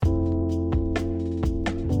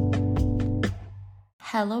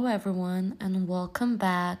Hello, everyone, and welcome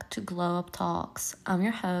back to Glow Up Talks. I'm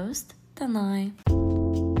your host, Danai.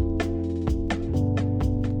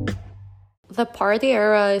 The party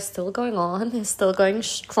era is still going on, it's still going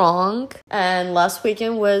strong, and last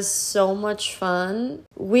weekend was so much fun.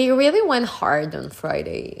 We really went hard on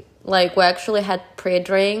Friday. We actually had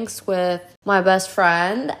pre-drinks with my best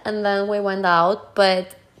friend, and then we went out,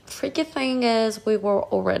 but tricky thing is we were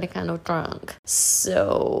already kind of drunk.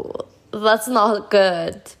 So that's not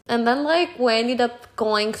good. And then we ended up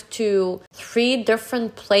going to 3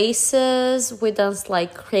 different places. We danced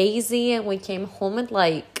like crazy and we came home at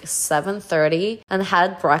 7:30 and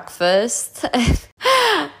had breakfast.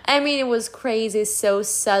 I mean, it was crazy. So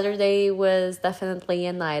Saturday was definitely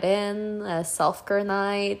a night in, a self-care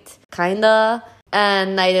night, kinda.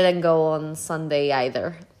 And I didn't go on Sunday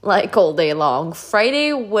either, all day long.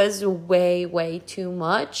 Friday was way too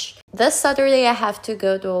much. This Saturday I have to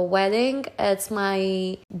go to a wedding. It's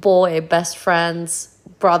my best friend's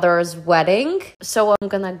brother's wedding. So I'm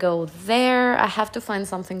gonna go there. I have to find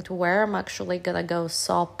something to wear. I'm actually gonna go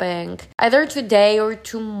shopping either today or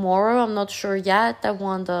tomorrow. I'm not sure yet. I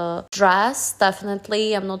want a dress,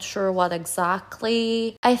 definitely. I'm not sure what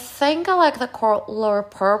exactly. I think I like the color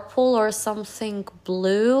purple or something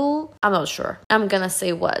blue. I'm not sure. I'm gonna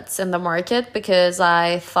say what's in the market because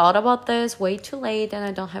I thought about this way too late and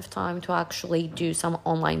I don't have time to actually do some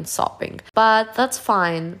online shopping. But that's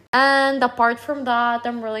fine. And apart from that,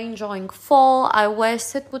 I'm really enjoying fall. I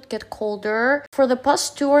wish it would get colder. For the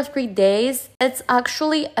past 2 or 3 days, it's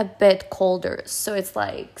actually a bit colder. So it's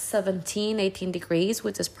 17, 18 degrees,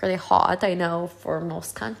 which is pretty hot, I know, for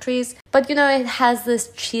most countries. But it has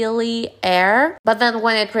this chilly air. But then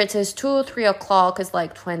when it reaches 2, 3 o'clock, it's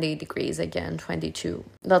 20 degrees again, 22.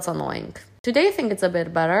 That's annoying. Today, I think it's a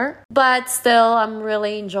bit better, but still, I'm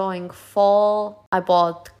really enjoying fall. I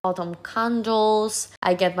bought autumn candles.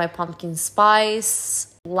 I get my pumpkin spice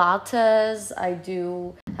lattes. I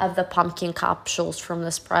do have the pumpkin capsules from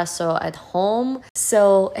Nespresso at home.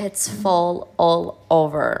 So it's fall all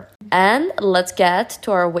over. And let's get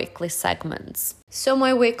to our weekly segments. So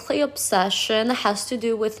my weekly obsession has to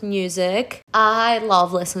do with music. I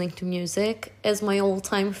love listening to music. It's my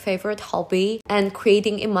all-time favorite hobby. And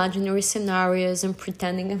creating imaginary scenarios and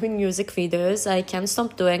pretending I'm in music videos. I can't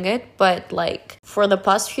stop doing it. But for the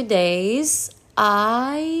past few days,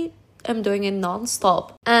 I am doing it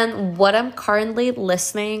non-stop. And what I'm currently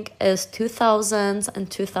listening is 2000s and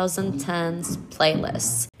 2010s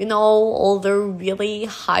playlists. All the really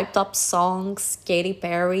hyped up songs, Katy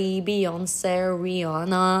Perry, Beyonce,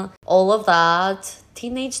 Rihanna, all of that.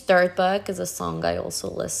 Teenage Dirtbag is a song I also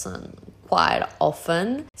listen quite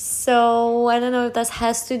often. So I don't know if that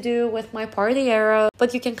has to do with my party era,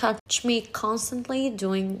 but you can catch me constantly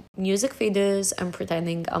doing music videos and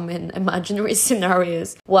pretending I'm in imaginary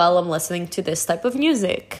scenarios while I'm listening to this type of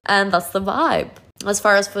music. And that's the vibe. As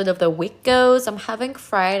far as food of the week goes, I'm having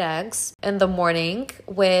fried eggs in the morning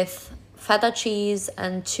with feta cheese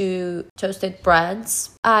and 2 toasted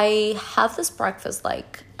breads. I have this breakfast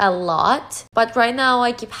a lot, but right now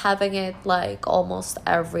I keep having it almost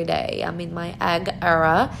every day. I'm in my egg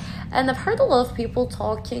era, and I've heard a lot of people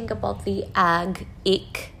talking about the egg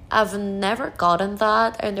ick. I've never gotten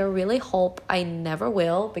that, and I really hope I never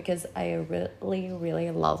will because I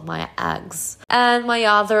really love my eggs. And my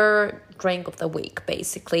other drink of the week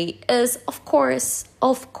basically is of course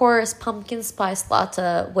pumpkin spice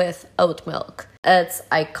latte with oat milk. It's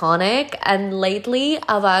iconic, and lately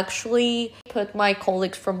I've actually put my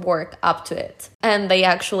colleagues from work up to it and they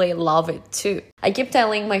actually love it too. I keep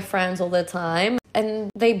telling my friends all the time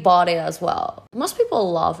and they bought it as well. Most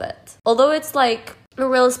people love it, although it's a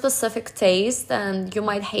real specific taste and you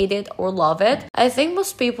might hate it or love it. I think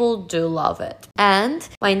most people do love it. And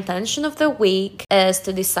my intention of the week is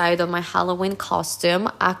to decide on my Halloween costume.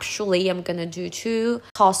 Actually, I'm gonna do 2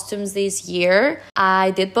 costumes this year. I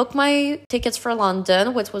did book my tickets for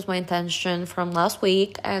London, which was my intention from last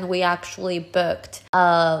week, and we actually booked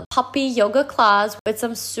a puppy yoga class, which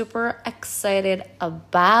I'm super excited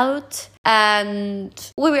about. And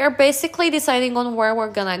we are basically deciding on where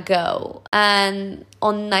we're gonna go. And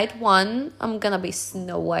on night 1, I'm gonna be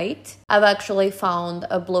Snow White. I've actually found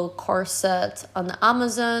a blue corset on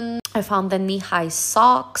Amazon. I found the knee-high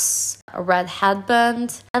socks, a red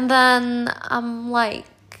headband, and then I'm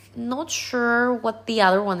not sure what the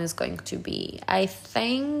other one is going to be. I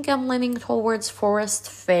think I'm leaning towards Forest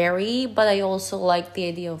Fairy, but I also like the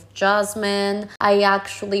idea of Jasmine. I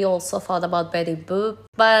actually also thought about Betty Boop,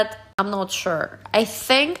 but I'm not sure. I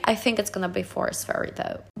think it's gonna be Forest Fairy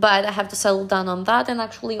though. But I have to settle down on that and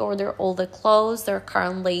actually order all the clothes. They're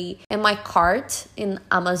currently in my cart in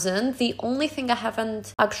Amazon. The only thing I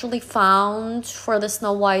haven't actually found for the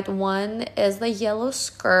Snow White one is the yellow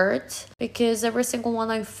skirt, because every single one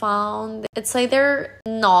I found, it's either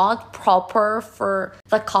not proper for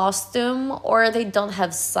the costume or they don't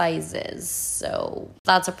have sizes. So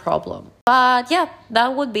that's a problem. But yeah,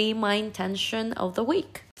 that would be my intention of the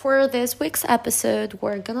week. For this week's episode,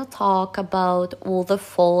 we're gonna talk about all the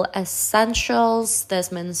fall essentials.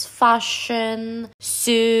 This means fashion,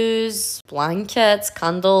 shoes, blankets,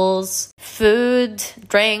 candles, food,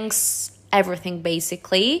 drinks, everything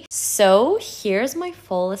basically. So here's my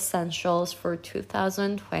fall essentials for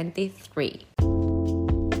 2023.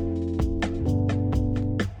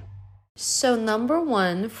 So number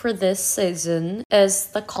one for this season is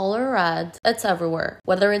the color red. It's everywhere.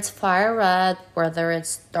 Whether it's fire red, whether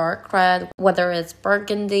it's dark red, whether it's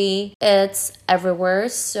burgundy, it's everywhere.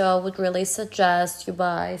 So I would really suggest you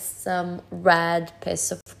buy some red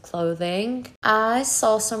piece of clothing. I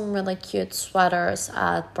saw some really cute sweaters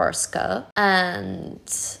at Bershka and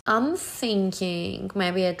I'm thinking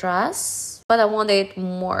maybe a dress, but I want it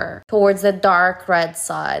more towards the dark red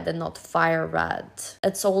side and not fire red.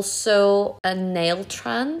 It's also a nail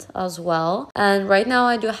trend as well. And right now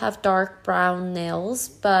I do have dark brown nails,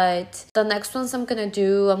 but the next ones I'm gonna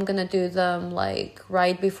do them like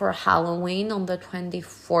right before Halloween on the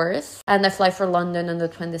 24th. And I fly for London on the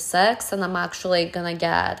 26th. And I'm actually gonna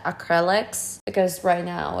get acrylics because right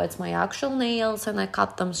now it's my actual nails and I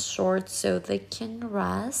cut them short so they can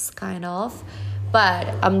rest kind of. But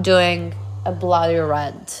I'm doing a bloody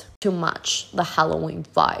red to match the Halloween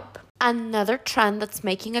vibe. Another trend that's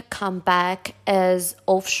making a comeback is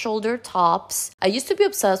off-shoulder tops. I used to be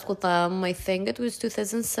obsessed with them. I think it was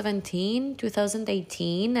 2017,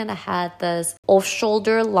 2018, and I had this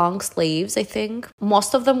off-shoulder long sleeves, I think.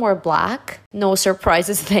 Most of them were black. No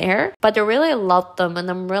surprises there. But I really loved them, and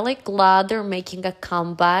I'm really glad they're making a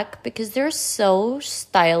comeback because they're so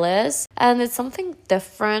stylish, and it's something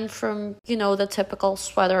different from, you know, the typical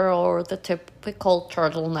sweater or the typical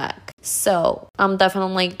turtleneck. So I'm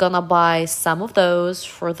definitely gonna buy some of those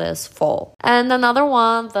for this fall. And another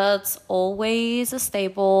one that's always a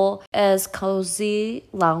staple is cozy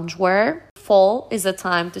loungewear. Fall is a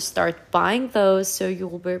time to start buying those so you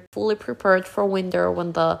will be fully prepared for winter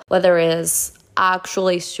when the weather is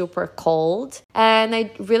actually super cold. And I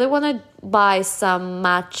really want to buy some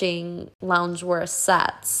matching loungewear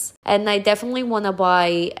sets. And I definitely want to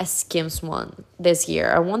buy a Skims one this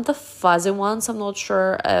year. I want the fuzzy ones. I'm not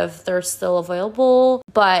sure if they're still available,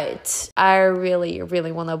 but I really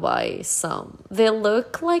want to buy some. They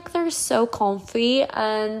look like they're so comfy,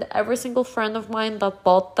 and every single friend of mine that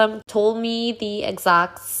bought them told me the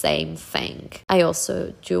exact same thing. I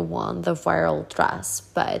also do want the viral dress,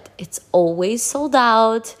 but it's always sold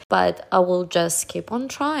out, but I will just keep on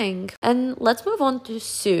trying. And let's move on to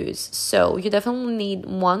shoes. So you definitely need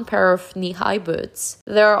one pair of knee-high boots.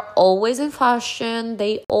 They're always in fashion.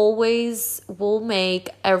 They always will make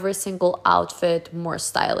every single outfit more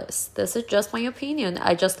stylish. This is just my opinion.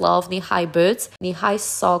 I just love knee-high boots. Knee-high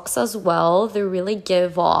socks as well. They really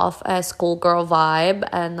give off a schoolgirl vibe,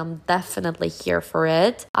 and I'm definitely here for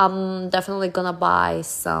it. I'm definitely gonna buy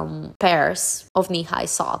some pairs of knee-high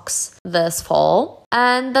socks this fall.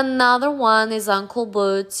 And another one is ankle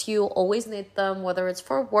boots. You always need them, whether it's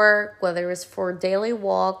for work, whether it's for daily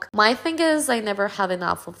walk. My thing is I never have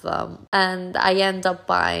enough of them, and I end up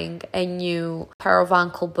buying a new pair of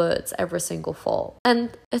ankle boots every single fall.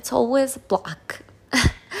 And it's always black.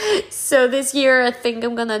 So this year I think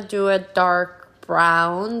I'm gonna do a dark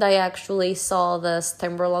brown. I actually saw the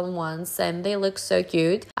Timberland ones and they look so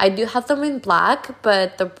cute. I do have them in black,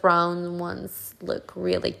 but the brown ones look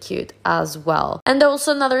really cute as well. And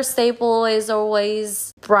also another staple is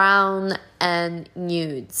always brown and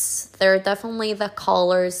nudes. They're definitely the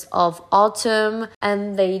colors of autumn,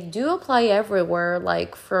 and they do apply everywhere,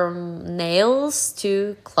 like from nails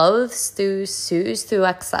to clothes to shoes to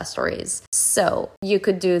accessories. So you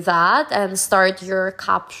could do that and start your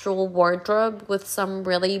capsule wardrobe with some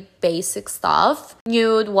really basic stuff.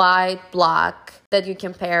 Nude, white, black, that you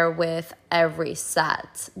can pair with every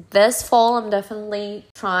set. This fall, I'm definitely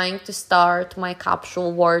trying to start my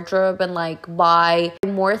capsule wardrobe and like buy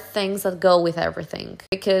more things that go with everything.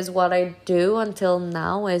 Because what I do until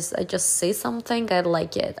now is I just see something, I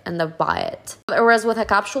like it, and I buy it. Whereas with a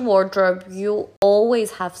capsule wardrobe, you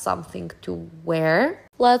always have something to wear.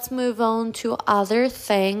 let's move on to other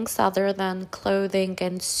things other than clothing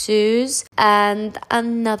and shoes. And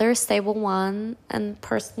another stable one, and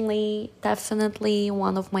personally, definitely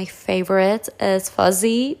one of my favorites, is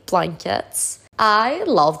fuzzy blankets. I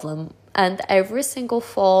love them. And every single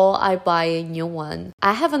fall, I buy a new one.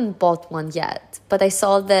 I haven't bought one yet, but I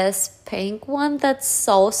saw this pink one that's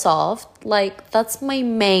so soft. Like, that's my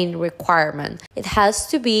main requirement. It has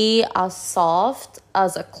to be as soft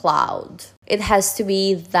as a cloud. It has to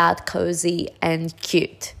be that cozy and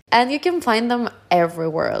cute. And you can find them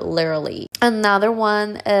everywhere, literally. Another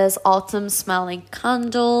one is autumn smelling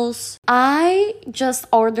candles. I just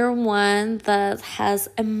ordered one that has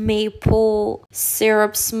a maple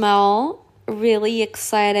syrup smell. Really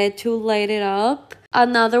excited to light it up.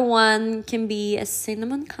 Another one can be a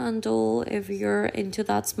cinnamon candle if you're into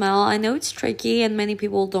that smell. I know it's tricky and many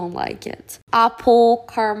people don't like it. Apple,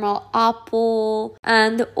 caramel apple,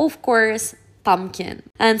 and of course, pumpkin.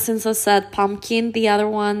 And since I said pumpkin, the other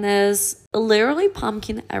one is literally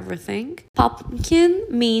pumpkin everything. Pumpkin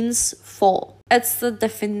means fall. It's the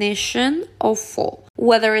definition of fall.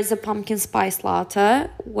 Whether it's a pumpkin spice latte,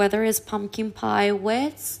 whether it's pumpkin pie,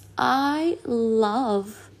 which I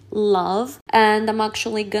love, and I'm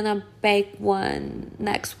actually gonna bake one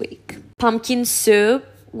next week. Pumpkin soup,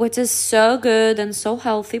 which is so good and so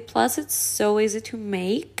healthy, plus it's so easy to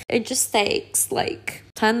make. It just takes like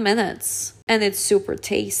 10 minutes and it's super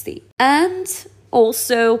tasty. And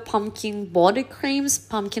also pumpkin body creams,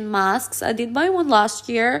 pumpkin masks. I did buy one last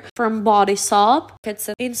year from Body Shop. It's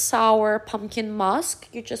in sour pumpkin mask.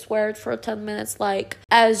 You just wear it for 10 minutes, like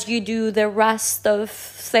as you do the rest of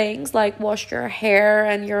things, like wash your hair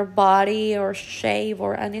and your body or shave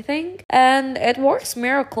or anything. And it works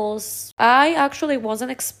miracles. I actually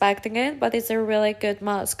wasn't expecting it, but it's a really good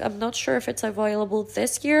mask. I'm not sure if it's available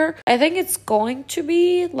this year. I think it's going to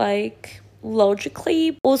be, like,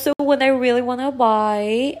 logically. Also, what I really want to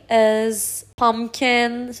buy is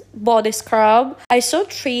pumpkin body scrub. I saw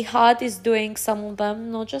Tree Hut is doing some of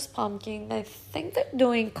them, not just pumpkin. I think they're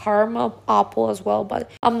doing caramel apple as well, but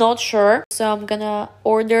I'm not sure. So I'm gonna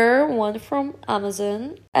order one from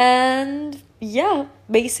Amazon. And yeah,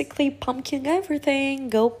 basically pumpkin everything.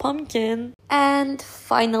 Go pumpkin. And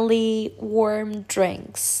finally, warm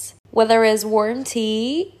drinks. Whether it's warm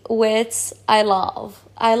tea, which I love.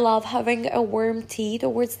 I love having a warm tea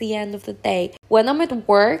towards the end of the day. When I'm at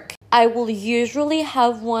work, I will usually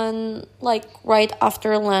have one like right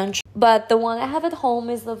after lunch. But the one I have at home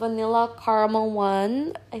is the vanilla caramel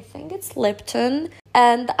one. I think it's Lipton.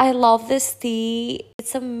 And I love this tea.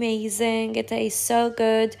 It's amazing. It tastes so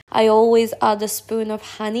good. I always add a spoon of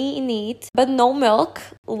honey in it, but no milk,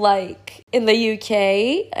 like in the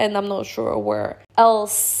UK. And I'm not sure where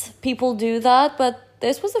else people do that, but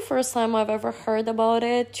this was the first time I've ever heard about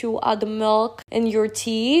it, to add milk in your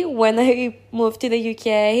tea when I moved to the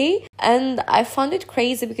UK. And I found it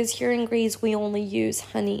crazy because here in Greece, we only use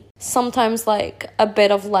honey. Sometimes like a bit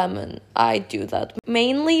of lemon. I do that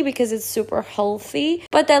mainly because it's super healthy.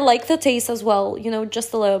 But I like the taste as well, you know,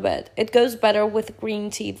 just a little bit. It goes better with green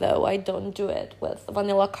tea though. I don't do it with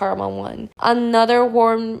vanilla caramel one. Another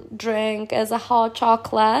warm drink is a hot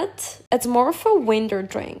chocolate. It's more of a winter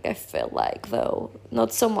drink, I feel like, though.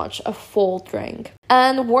 Not so much a fall drink.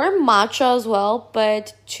 And warm matcha as well,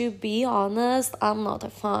 but to be honest, I'm not a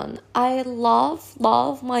fan. I love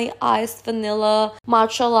my iced vanilla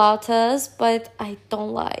matcha lattes, but I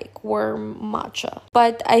don't like warm matcha.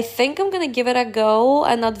 But I think I'm gonna give it a go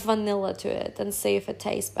and add vanilla to it and see if it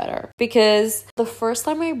tastes better. Because the first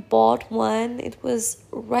time I bought one, it was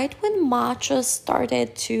right when matcha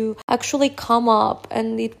started to actually come up,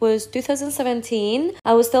 and it was 2017.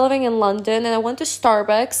 I was still living in London and I went to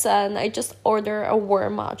Starbucks and I just ordered a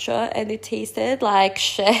warm matcha and it tasted like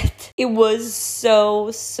shit. It was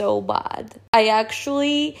so bad. I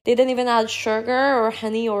actually didn't even add sugar or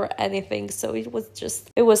honey or anything, so it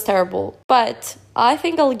was terrible. But I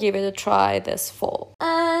think I'll give it a try this fall.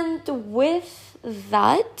 And with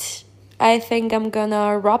that, I think I'm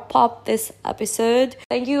gonna wrap up this episode.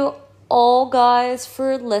 Thank you all guys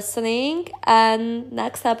for listening, and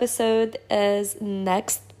next episode is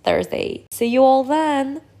next Thursday. See you all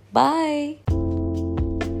then. Bye.